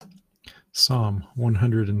Psalm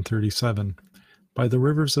 137. By the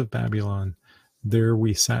rivers of Babylon, there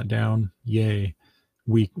we sat down, yea,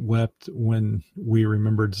 we wept when we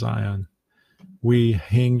remembered Zion. We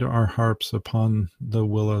hanged our harps upon the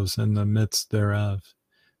willows in the midst thereof.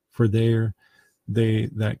 For there they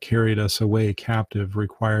that carried us away captive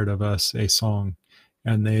required of us a song,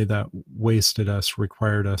 and they that wasted us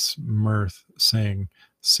required us mirth, saying,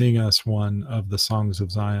 Sing us one of the songs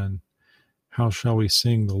of Zion. How shall we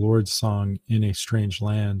sing the Lord's song in a strange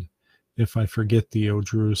land? If I forget thee, O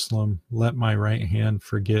Jerusalem, let my right hand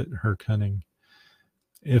forget her cunning.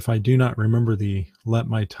 If I do not remember thee, let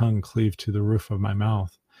my tongue cleave to the roof of my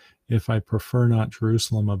mouth. If I prefer not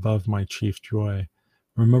Jerusalem above my chief joy.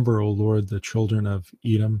 Remember, O Lord, the children of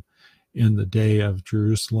Edom in the day of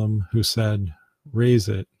Jerusalem, who said, raise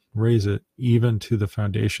it, even to the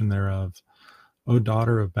foundation thereof. O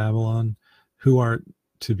daughter of Babylon, who art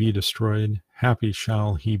to be destroyed, happy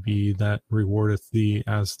shall he be that rewardeth thee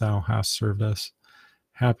as thou hast served us.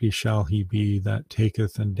 Happy shall he be that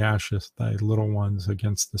taketh and dasheth thy little ones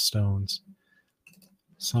against the stones.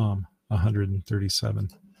 Psalm 137.